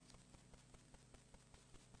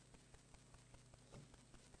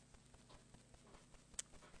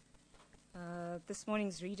This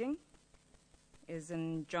morning's reading is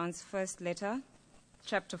in John's first letter,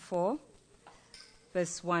 chapter 4,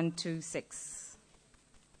 verse 1 to 6.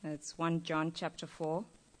 It's 1 John chapter 4,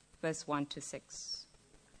 verse 1 to 6.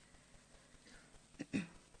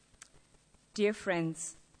 Dear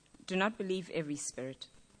friends, do not believe every spirit,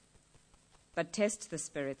 but test the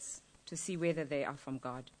spirits to see whether they are from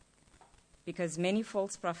God, because many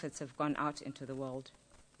false prophets have gone out into the world.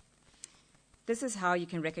 This is how you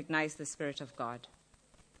can recognize the Spirit of God.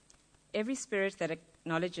 Every spirit that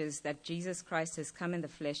acknowledges that Jesus Christ has come in the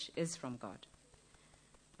flesh is from God.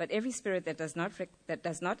 But every spirit that does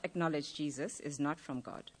not acknowledge Jesus is not from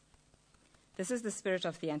God. This is the spirit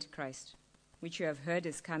of the Antichrist, which you have heard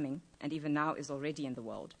is coming and even now is already in the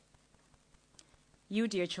world. You,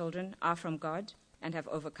 dear children, are from God and have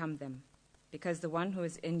overcome them, because the one who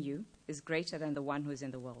is in you is greater than the one who is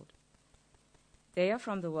in the world. They are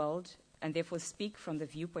from the world and therefore speak from the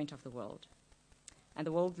viewpoint of the world, and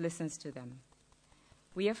the world listens to them.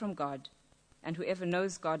 We are from God, and whoever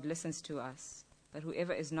knows God listens to us, but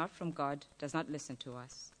whoever is not from God does not listen to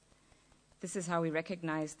us. This is how we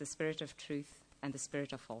recognize the spirit of truth and the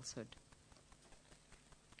spirit of falsehood.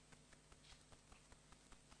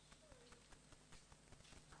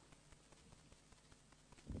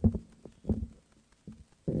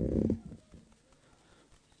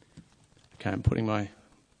 Okay, I'm putting my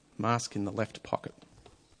mask in the left pocket.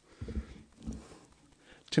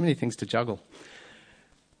 Too many things to juggle.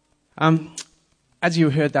 As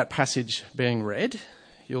you heard that passage being read,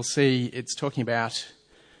 you'll see it's talking about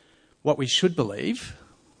what we should believe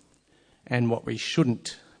and what we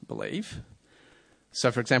shouldn't believe.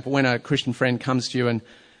 So, for example, when a Christian friend comes to you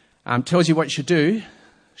and tells you what you should do,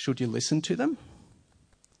 should you listen to them?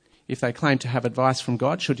 If they claim to have advice from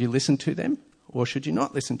God, should you listen to them or should you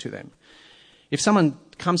not listen to them? If someone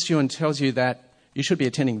comes to you and tells you that you should be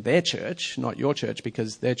attending their church, not your church,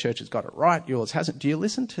 because their church has got it right, yours hasn't, do you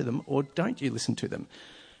listen to them or don't you listen to them?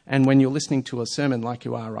 And when you're listening to a sermon like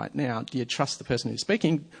you are right now, do you trust the person who's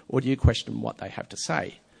speaking or do you question what they have to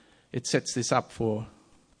say? It sets this up for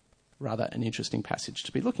rather an interesting passage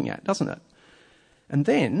to be looking at, doesn't it? And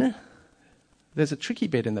then there's a tricky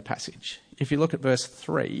bit in the passage. If you look at verse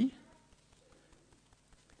 3,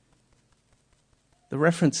 the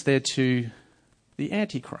reference there to the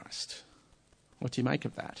Antichrist. What do you make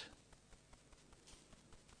of that?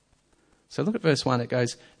 So look at verse 1. It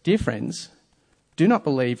goes, "Dear friends, do not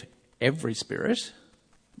believe every spirit,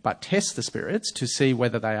 but test the spirits to see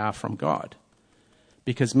whether they are from God,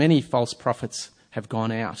 because many false prophets have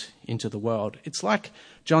gone out into the world." It's like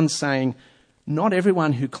John saying, not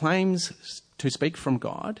everyone who claims to speak from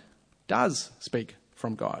God does speak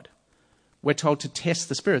from God. We're told to test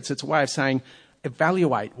the spirits. It's a way of saying,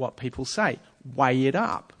 evaluate what people say, weigh it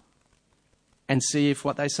up, and see if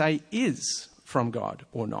what they say is from God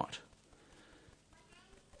or not.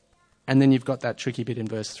 And then you've got that tricky bit in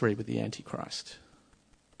verse 3 with the Antichrist.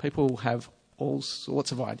 People have all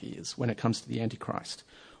sorts of ideas when it comes to the Antichrist.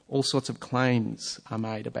 All sorts of claims are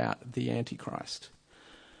made about the Antichrist.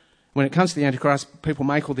 When it comes to the Antichrist, people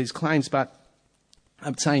make all these claims, but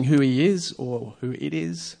saying who he is or who it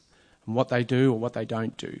is, and what they do or what they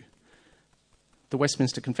don't do. The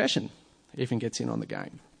Westminster Confession even gets in on the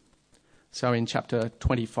game. So in chapter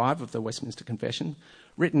 25 of the Westminster Confession,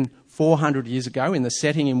 written 400 years ago in the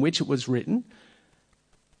setting in which it was written,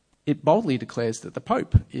 it boldly declares that the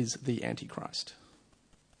Pope is the Antichrist.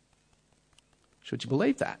 Should you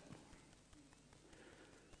believe that?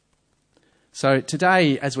 So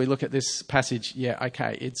today, as we look at this passage,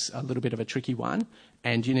 it's a little bit of a tricky one,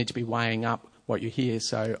 and you need to be weighing up what you hear.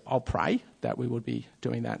 So I'll pray that we would be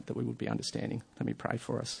doing that we would be understanding. Let me pray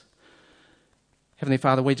for us. Heavenly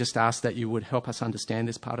Father, we just ask that you would help us understand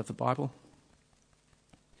this part of the Bible.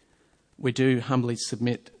 We do humbly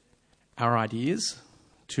submit our ideas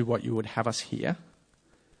to what you would have us hear.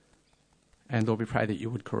 And Lord, we pray that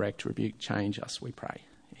you would correct, rebuke, change us, we pray.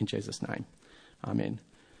 In Jesus' name. Amen.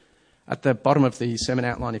 At the bottom of the sermon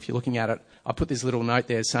outline, if you're looking at it, I put this little note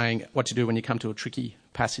there saying what to do when you come to a tricky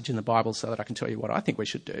passage in the Bible so that I can tell you what I think we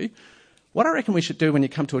should do. What I reckon we should do when you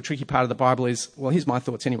come to a tricky part of the Bible is, well, here's my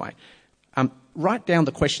thoughts anyway. Write down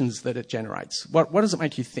the questions that it generates. What does it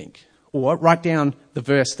make you think? Or write down the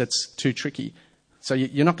verse that's too tricky. So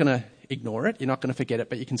you're not going to ignore it, you're not going to forget it,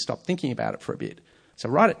 but you can stop thinking about it for a bit. So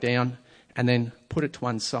write it down and then put it to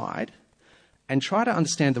one side and try to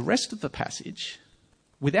understand the rest of the passage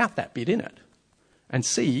without that bit in it and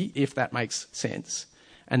see if that makes sense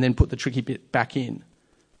and then put the tricky bit back in.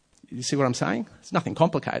 You see what I'm saying? It's nothing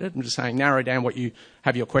complicated. I'm just saying narrow down what you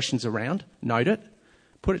have your questions around, note it,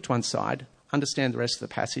 put it to one side, understand the rest of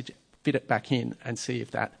the passage, fit it back in and see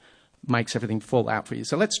if that makes everything fall out for you.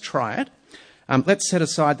 So let's try it. Let's set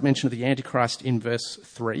aside the mention of the Antichrist in verse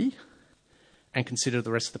 3 and consider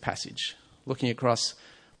the rest of the passage, looking across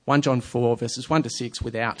 1 John 4, verses 1 to 6,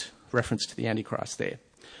 without reference to the Antichrist there.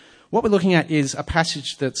 What we're looking at is a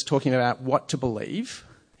passage that's talking about what to believe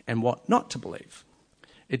and what not to believe.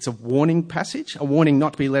 It's a warning passage, a warning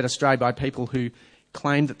not to be led astray by people who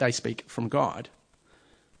claim that they speak from God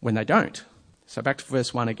when they don't. So back to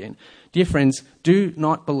verse 1 again. Dear friends, do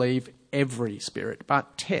not believe every spirit,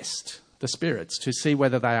 but test the spirits to see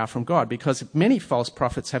whether they are from God, because many false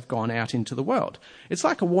prophets have gone out into the world. It's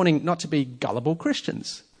like a warning not to be gullible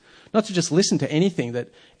Christians, not to just listen to anything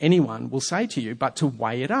that anyone will say to you, but to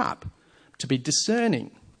weigh it up, to be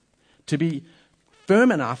discerning, to be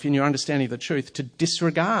firm enough in your understanding of the truth to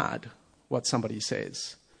disregard what somebody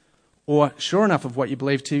says, or sure enough of what you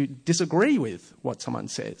believe to disagree with what someone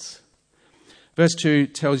says. Verse 2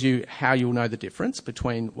 tells you how you'll know the difference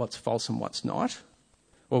between what's false and what's not,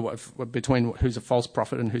 or between who's a false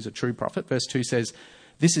prophet and who's a true prophet. Verse 2 says,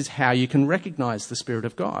 this is how you can recognise the Spirit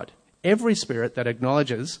of God. Every spirit that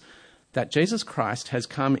acknowledges that Jesus Christ has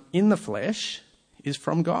come in the flesh is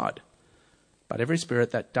from God. But every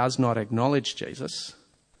spirit that does not acknowledge Jesus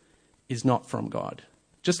is not from God.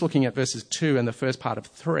 Just looking at verses 2 and the first part of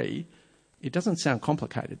 3, it doesn't sound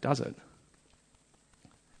complicated, does it?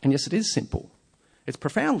 And yes, it is simple. It's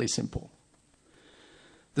profoundly simple.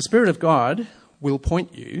 The Spirit of God will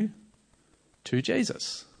point you to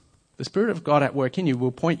Jesus. The Spirit of God at work in you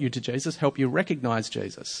will point you to Jesus, help you recognise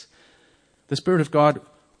Jesus. The Spirit of God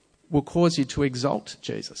will cause you to exalt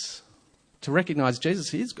Jesus, to recognise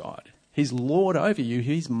Jesus is God. He's Lord over you.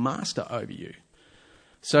 He's master over you.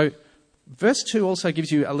 So verse 2 also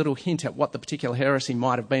gives you a little hint at what the particular heresy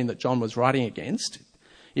might have been that John was writing against.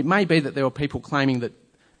 It may be that there were people claiming that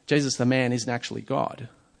Jesus the man isn't actually God.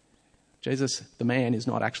 Jesus the man is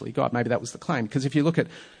not actually God. Maybe that was the claim. Because if you look at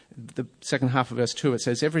the second half of verse 2, it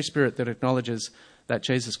says, every spirit that acknowledges that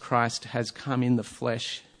Jesus Christ has come in the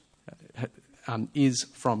flesh is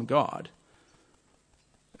from God.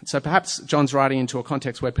 And so perhaps John's writing into a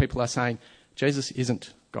context where people are saying, Jesus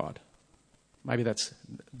isn't God. Maybe that's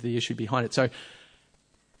the issue behind it. So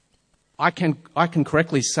I can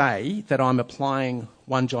correctly say that I'm applying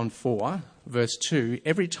 1 John 4, verse 2,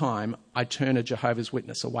 every time I turn a Jehovah's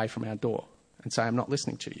Witness away from our door and say, I'm not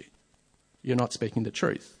listening to you. You're not speaking the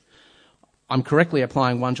truth. I'm correctly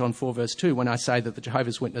applying 1 John 4, verse 2 when I say that the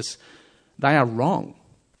Jehovah's Witness, they are wrong.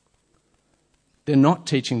 They're not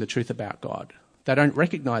teaching the truth about God. They don't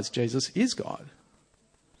recognise Jesus is God.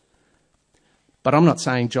 But I'm not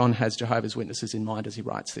saying John has Jehovah's Witnesses in mind as he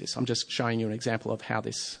writes this. I'm just showing you an example of how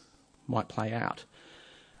this might play out.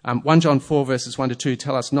 1 John 4 verses 1 to 2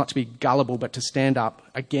 tell us not to be gullible, but to stand up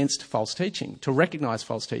against false teaching, to recognise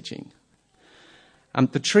false teaching.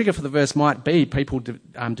 The trigger for the verse might be people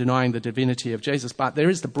denying the divinity of Jesus, but there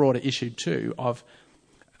is the broader issue too of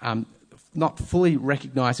not fully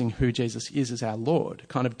recognising who Jesus is as our Lord,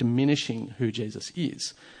 kind of diminishing who Jesus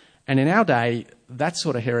is. And in our day, that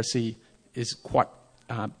sort of heresy is quite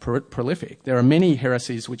prolific. There are many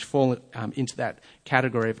heresies which fall into that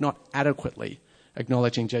category of not adequately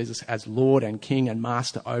acknowledging Jesus as Lord and King and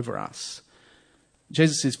Master over us.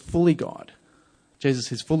 Jesus is fully God. Jesus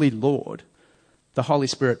is fully Lord. The Holy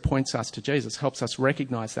Spirit points us to Jesus, helps us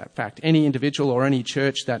recognise that fact. Any individual or any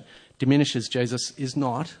church that diminishes Jesus is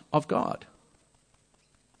not of God.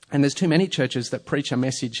 And there's too many churches that preach a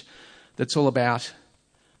message that's all about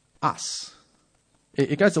us.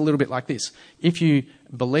 It goes a little bit like this. If you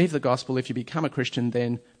believe the gospel, if you become a Christian,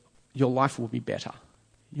 then your life will be better.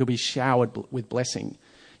 You'll be showered with blessing.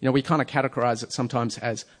 You know, we kind of categorise it sometimes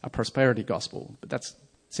as a prosperity gospel, but that's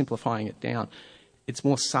simplifying it down. It's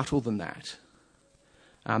more subtle than that.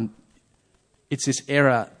 It's this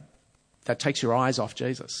error that takes your eyes off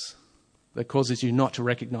Jesus, that causes you not to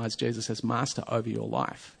recognise Jesus as master over your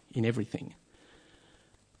life in everything,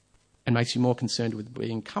 and makes you more concerned with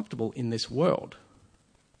being comfortable in this world,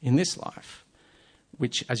 in this life,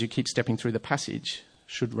 which, as you keep stepping through the passage,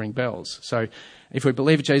 should ring bells. So if we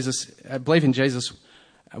believe in Jesus,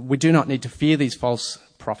 we do not need to fear these false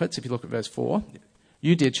prophets. If you look at verse 4,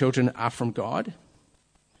 you, dear children, are from God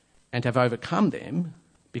and have overcome them,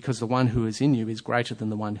 because the one who is in you is greater than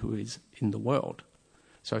the one who is in the world.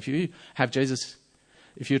 So if you have Jesus,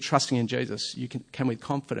 if you're trusting in Jesus, you can with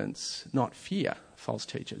confidence not fear false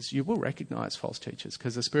teachers. You will recognise false teachers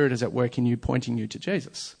because the Spirit is at work in you, pointing you to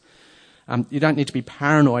Jesus. You don't need to be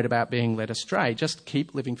paranoid about being led astray. Just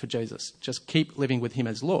keep living for Jesus. Just keep living with him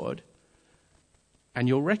as Lord, and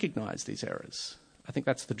you'll recognise these errors. I think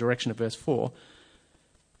that's the direction of verse 4.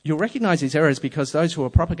 You'll recognise these errors because those who are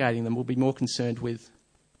propagating them will be more concerned with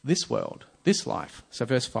this world, this life. So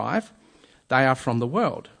verse 5, they are from the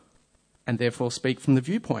world and therefore speak from the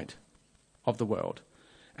viewpoint of the world,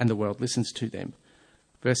 and the world listens to them.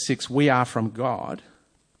 Verse 6, we are from God,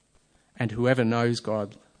 and whoever knows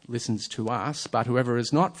God listens to us, but whoever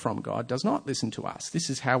is not from God does not listen to us. This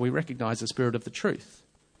is how we recognise the spirit of the truth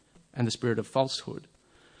and the spirit of falsehood.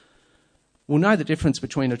 We'll know the difference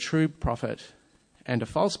between a true prophet and a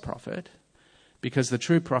false prophet because the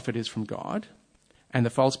true prophet is from God and the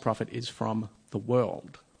false prophet is from the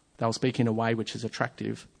world. They'll speak in a way which is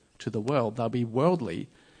attractive to the world. They'll be worldly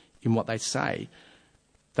in what they say.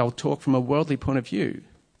 They'll talk from a worldly point of view,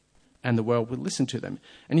 and the world will listen to them.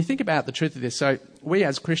 And you think about the truth of this. So we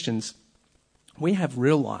as Christians, we have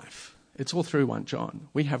real life. It's all through 1 John.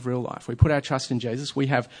 We have real life. We put our trust in Jesus. We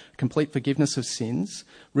have complete forgiveness of sins.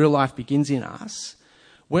 Real life begins in us.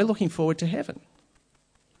 We're looking forward to heaven.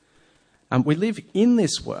 We live in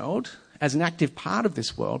this world as an active part of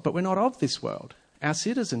this world, but we're not of this world. Our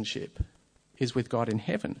citizenship is with God in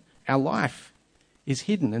heaven. Our life is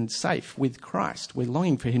hidden and safe with Christ. We're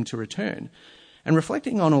longing for him to return. And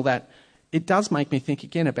reflecting on all that, it does make me think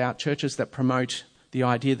again about churches that promote the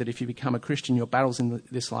idea that if you become a Christian, your battles in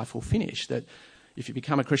this life will finish, that if you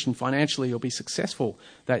become a Christian financially, you'll be successful,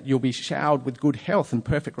 that you'll be showered with good health and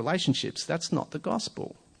perfect relationships. That's not the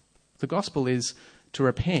gospel. The gospel is to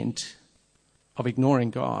repent of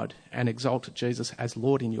ignoring God and exalt Jesus as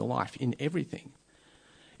Lord in your life, in everything.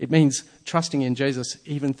 It means trusting in Jesus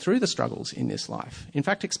even through the struggles in this life. In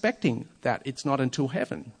fact, expecting that it's not until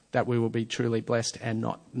heaven that we will be truly blessed and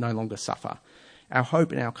no longer suffer. Our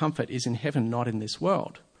hope and our comfort is in heaven, not in this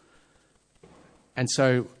world. And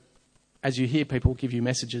so, as you hear people give you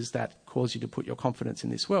messages that cause you to put your confidence in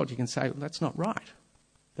this world, you can say, well, that's not right.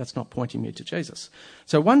 That's not pointing me to Jesus.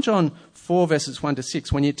 So 1 John 4 verses 1 to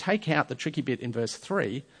 6, when you take out the tricky bit in verse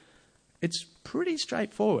 3, it's pretty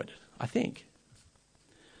straightforward, I think.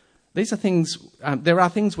 These are things, there are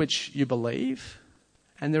things which you believe,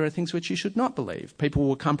 and there are things which you should not believe. People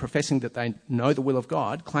will come professing that they know the will of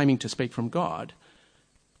God, claiming to speak from God,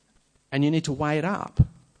 and you need to weigh it up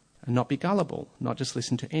and not be gullible, not just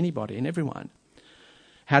listen to anybody and everyone.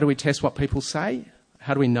 How do we test what people say?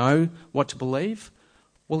 How do we know what to believe?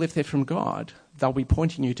 Well, if they're from God, they'll be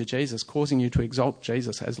pointing you to Jesus, causing you to exalt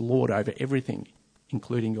Jesus as Lord over everything,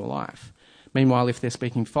 including your life. Meanwhile, if they're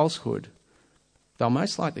speaking falsehood, they'll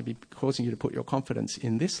most likely be causing you to put your confidence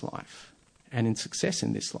in this life and in success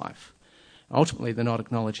in this life. Ultimately, they're not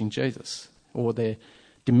acknowledging Jesus, or they're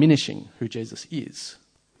diminishing who Jesus is.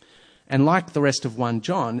 And like the rest of 1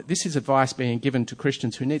 John, this is advice being given to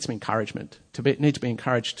Christians who need some encouragement, need to be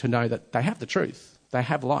encouraged to know that they have the truth, they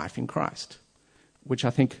have life in Christ, which I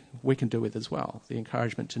think we can do with as well, the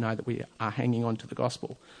encouragement to know that we are hanging on to the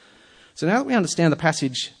gospel. So now that we understand the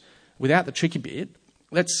passage without the tricky bit,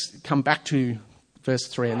 let's come back to verse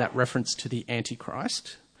 3 and that reference to the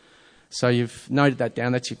Antichrist. So you've noted that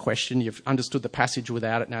down, that's your question. You've understood the passage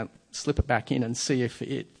without it. Now slip it back in and see if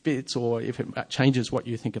it fits or if it changes what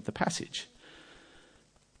you think of the passage.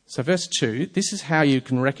 So verse 2, this is how you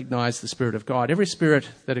can recognise the Spirit of God. Every spirit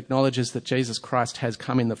that acknowledges that Jesus Christ has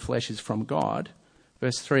come in the flesh is from God.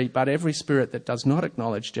 Verse 3, but every spirit that does not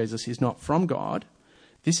acknowledge Jesus is not from God.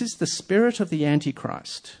 This is the spirit of the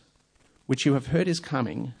Antichrist, which you have heard is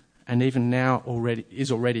coming and even now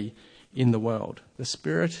is already in the world. The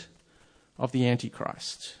spirit of the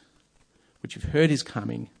Antichrist, which you've heard is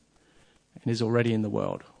coming and is already in the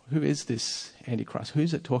world. Who is this Antichrist?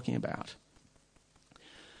 Who's it talking about?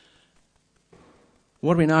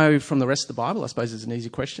 What do we know from the rest of the Bible? I suppose is an easy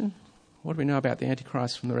question. What do we know about the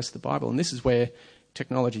Antichrist from the rest of the Bible? And this is where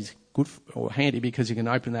technology is good or handy, because you can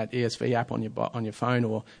open that ESV app on your phone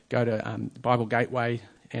or go to Bible Gateway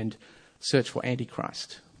and search for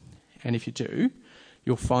Antichrist. And if you do,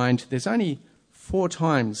 you'll find there's only 4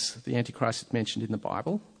 times the Antichrist is mentioned in the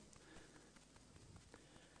Bible.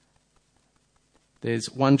 There's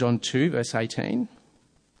 1 John 2 verse 18,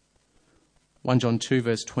 1 John 2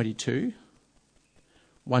 verse 22,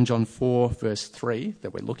 1 John 4 verse 3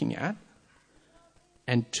 that we're looking at,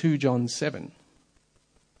 and 2 John 7.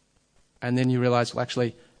 And then you realise, well,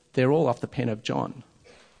 actually, they're all off the pen of John.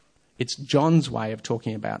 It's John's way of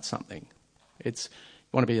talking about something. You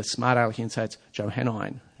want to be a smart aleck and say it's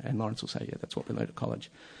Johannine, and Lawrence will say, yeah, that's what we learned at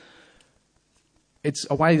college. It's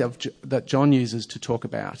a way that John uses to talk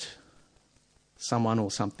about someone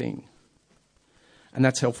or something. And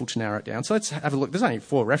that's helpful to narrow it down. So let's have a look. There's only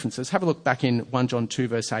 4 references. Have a look back in 1 John 2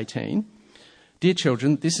 verse 18. Dear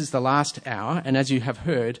children, this is the last hour, and as you have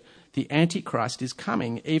heard, the Antichrist is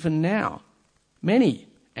coming even now. Many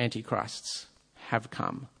Antichrists have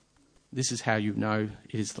come. This is how you know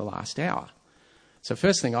it is the last hour. So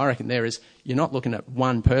first thing I reckon there is you're not looking at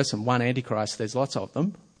one person, one Antichrist. There's lots of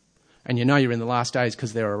them. And you know you're in the last days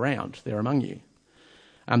because they're around. They're among you.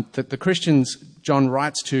 The Christians John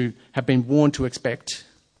writes to have been warned to expect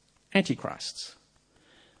Antichrists.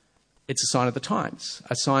 It's a sign of the times,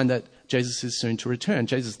 a sign that Jesus is soon to return.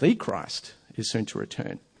 Jesus, the Christ, is soon to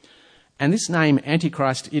return. And this name,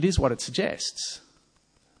 Antichrist, it is what it suggests.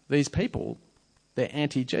 These people, they're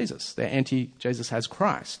anti-Jesus. They're anti-Jesus as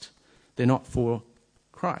Christ. They're not for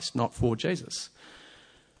Christ, not for Jesus.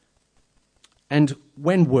 And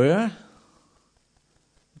when were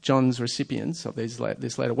John's recipients of this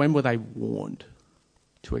letter, when were they warned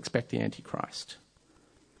to expect the Antichrist?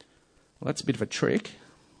 Well, that's a bit of a trick,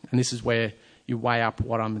 and this is where you weigh up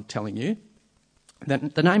what I'm telling you.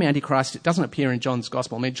 The name Antichrist, it doesn't appear in John's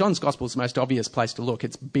Gospel. I mean, John's Gospel is the most obvious place to look.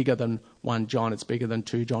 It's bigger than 1 John, it's bigger than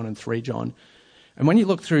 2 John and 3 John. And when you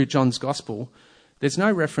look through John's Gospel, there's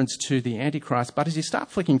no reference to the Antichrist, but as you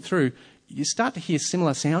start flicking through, you start to hear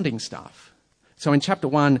similar sounding stuff. So in chapter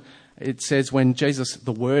 1, it says when Jesus,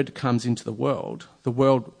 the Word, comes into the world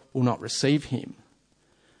will not receive him.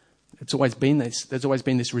 There's always been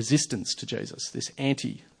this resistance to Jesus, this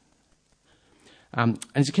anti. And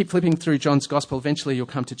as you keep flipping through John's Gospel, eventually you'll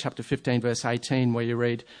come to chapter 15, verse 18, where you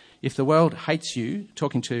read, if the world hates you,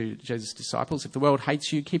 talking to Jesus' disciples, if the world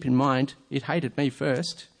hates you, keep in mind, it hated me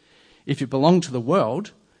first. If you belong to the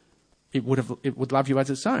world, it would love you as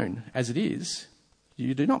its own. As it is,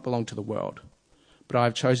 you do not belong to the world, but I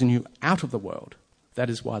have chosen you out of the world. That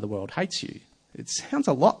is why the world hates you. It sounds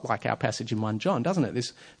a lot like our passage in 1 John, doesn't it?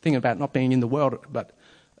 This thing about not being in the world, but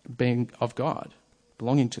being of God,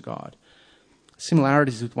 belonging to God.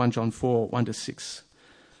 Similarities with 1 John 4, 1-6.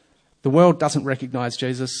 The world doesn't recognise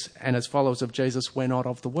Jesus, and as followers of Jesus, we're not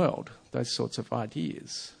of the world. Those sorts of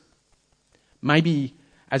ideas. Maybe,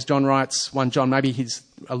 as John writes, 1 John, maybe he's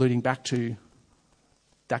alluding back to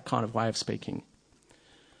that kind of way of speaking.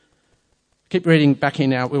 Keep reading back in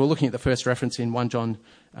now. We were looking at the first reference in 1 John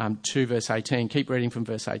 2, verse 18. Keep reading from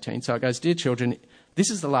verse 18. So it goes, dear children, this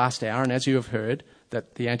is the last hour, and as you have heard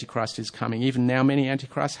that the Antichrist is coming, even now many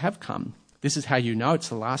Antichrists have come. This is how you know it's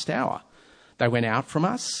the last hour. They went out from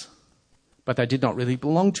us, but they did not really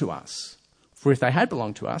belong to us. For if they had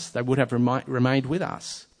belonged to us, they would have remained with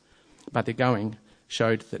us. But their going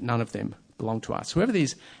showed that none of them belonged to us. Whoever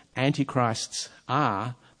these Antichrists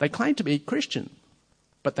are, they claim to be Christian,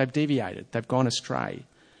 but they've deviated. They've gone astray.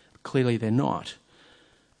 Clearly they're not.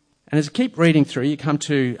 And as you keep reading through, you come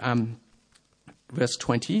to verse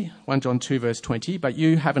 20, 1 John 2, verse 20, but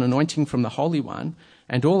you have an anointing from the Holy One,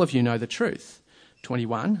 and all of you know the truth.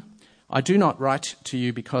 21, I do not write to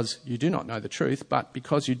you because you do not know the truth, but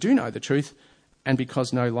because you do know the truth, and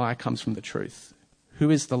because no lie comes from the truth. Who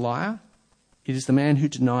is the liar? It is the man who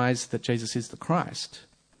denies that Jesus is the Christ.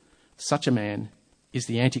 Such a man is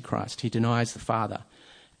the Antichrist. He denies the Father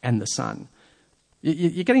and the Son.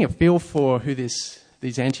 You're getting a feel for who these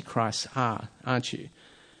Antichrists are, aren't you?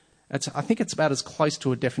 I think it's about as close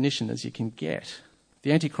to a definition as you can get.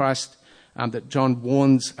 The Antichrist that John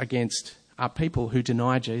warns against are people who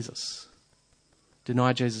deny Jesus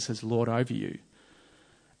as Lord over you.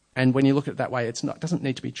 And when you look at it that way, it doesn't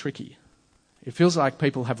need to be tricky. It feels like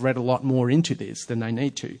people have read a lot more into this than they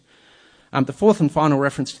need to. The fourth and final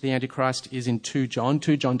reference to the Antichrist is in 2 John.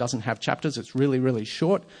 2 John doesn't have chapters. It's really, really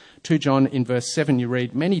short. 2 John in verse 7 you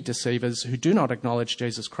read, many deceivers who do not acknowledge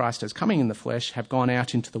Jesus Christ as coming in the flesh have gone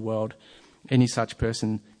out into the world. Any such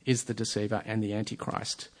person is the deceiver and the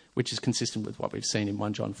Antichrist, which is consistent with what we've seen in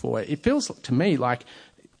 1 John 4. It feels to me like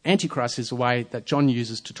Antichrist is a way that John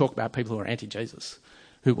uses to talk about people who are anti-Jesus,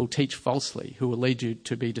 who will teach falsely, who will lead you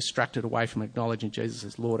to be distracted away from acknowledging Jesus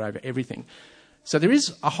as Lord over everything. So there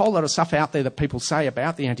is a whole lot of stuff out there that people say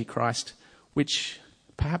about the Antichrist, which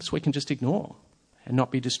perhaps we can just ignore and not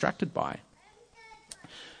be distracted by.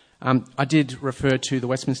 I did refer to the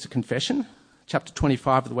Westminster Confession. Chapter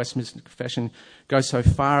 25 of the Westminster Confession goes so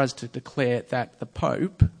far as to declare that the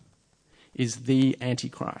Pope is the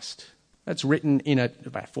Antichrist. That's written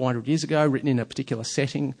about 400 years ago, written in a particular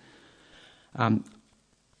setting.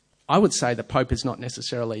 I would say the Pope is not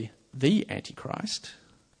necessarily the Antichrist,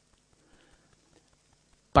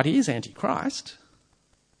 but he is Antichrist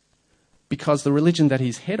because the religion that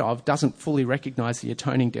he's head of doesn't fully recognise the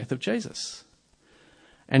atoning death of Jesus.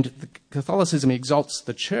 And Catholicism exalts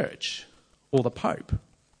the Church or the Pope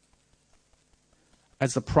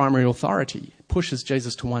as the primary authority, pushes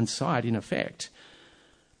Jesus to one side in effect,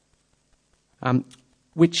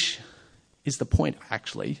 which is the point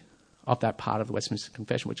actually of that part of the Westminster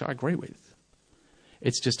Confession, which I agree with.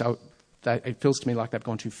 It's just it feels to me like they've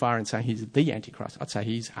gone too far in saying he's the Antichrist. I'd say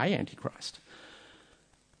he's a Antichrist.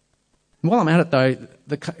 While I'm at it, though,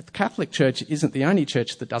 the Catholic Church isn't the only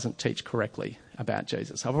church that doesn't teach correctly about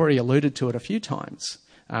Jesus. I've already alluded to it a few times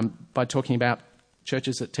by talking about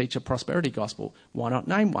churches that teach a prosperity gospel. Why not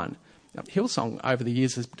name one? Hillsong, over the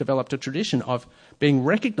years, has developed a tradition of being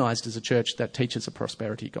recognised as a church that teaches a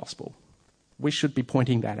prosperity gospel. We should be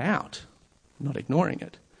pointing that out, not ignoring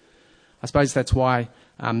it. I suppose that's why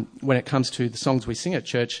when it comes to the songs we sing at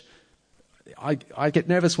church, I get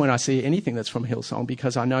nervous when I see anything that's from Hillsong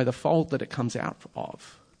because I know the fold that it comes out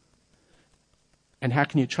of. And how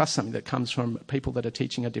can you trust something that comes from people that are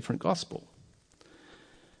teaching a different gospel?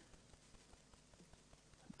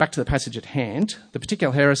 Back to the passage at hand, the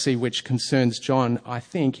particular heresy which concerns John, I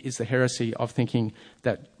think, is the heresy of thinking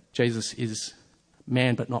that Jesus is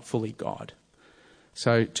man but not fully God.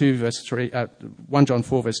 So 1 John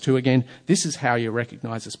 4 verse 2 again, this is how you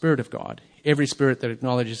recognise the Spirit of God. Every spirit that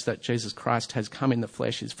acknowledges that Jesus Christ has come in the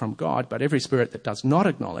flesh is from God, but every spirit that does not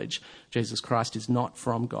acknowledge Jesus Christ is not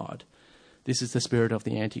from God. This is the spirit of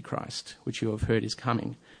the Antichrist, which you have heard is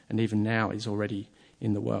coming, and even now is already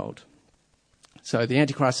in the world. So the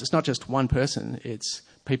Antichrist is not just one person, it's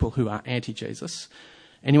people who are anti-Jesus.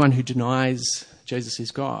 Anyone who denies Jesus is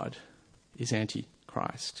God is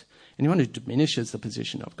anti-Christ. Anyone who diminishes the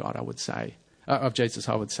position of God, of Jesus,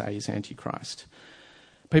 I would say, is anti-Christ.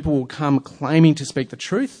 People will come claiming to speak the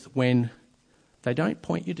truth when they don't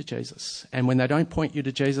point you to Jesus. And when they don't point you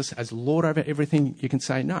to Jesus as Lord over everything, you can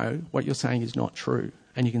say, no, what you're saying is not true.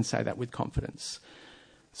 And you can say that with confidence.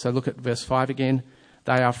 So look at verse 5 again.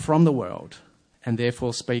 They are from the world and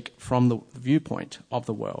therefore speak from the viewpoint of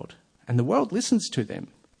the world. And the world listens to them.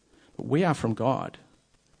 But we are from God.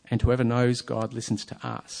 And whoever knows God listens to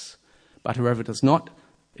us. But whoever is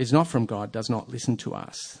not from God does not listen to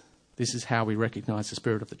us. This is how we recognise the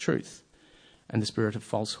spirit of the truth and the spirit of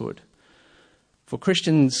falsehood. For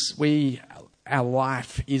Christians, our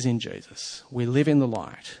life is in Jesus. We live in the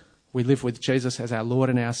light. We live with Jesus as our Lord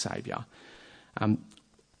and our Saviour.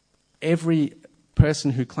 Every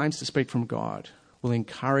person who claims to speak from God will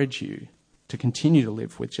encourage you to continue to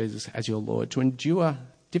live with Jesus as your Lord, to endure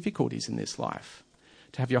difficulties in this life,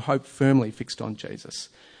 to have your hope firmly fixed on Jesus.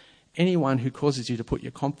 Anyone who causes you to put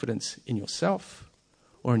your confidence in yourself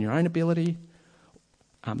or in your own ability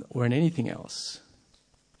or in anything else,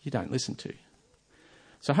 you don't listen to.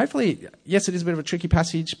 So hopefully, yes, it is a bit of a tricky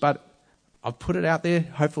passage, but I've put it out there.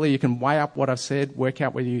 Hopefully you can weigh up what I've said, work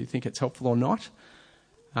out whether you think it's helpful or not.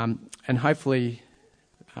 And hopefully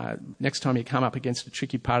next time you come up against a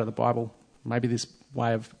tricky part of the Bible, maybe this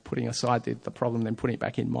way of putting aside the problem and then putting it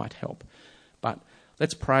back in might help. But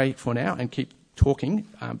let's pray for now and keep talking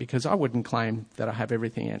because I wouldn't claim that I have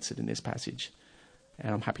everything answered in this passage.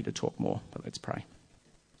 And I'm happy to talk more, but let's pray.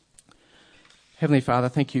 Heavenly Father,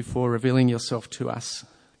 thank you for revealing yourself to us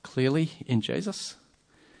clearly in Jesus.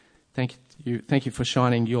 Thank you for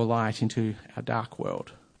shining your light into our dark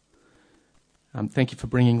world. Thank you for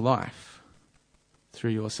bringing life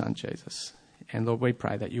through your Son, Jesus. And Lord, we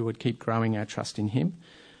pray that you would keep growing our trust in him.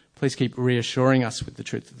 Please keep reassuring us with the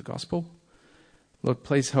truth of the gospel. Lord,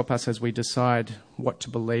 please help us as we decide what to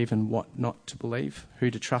believe and what not to believe, who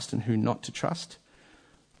to trust and who not to trust.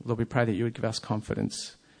 Lord, we pray that you would give us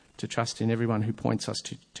confidence to trust in everyone who points us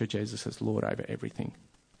to Jesus as Lord over everything.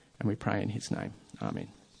 And we pray in his name. Amen.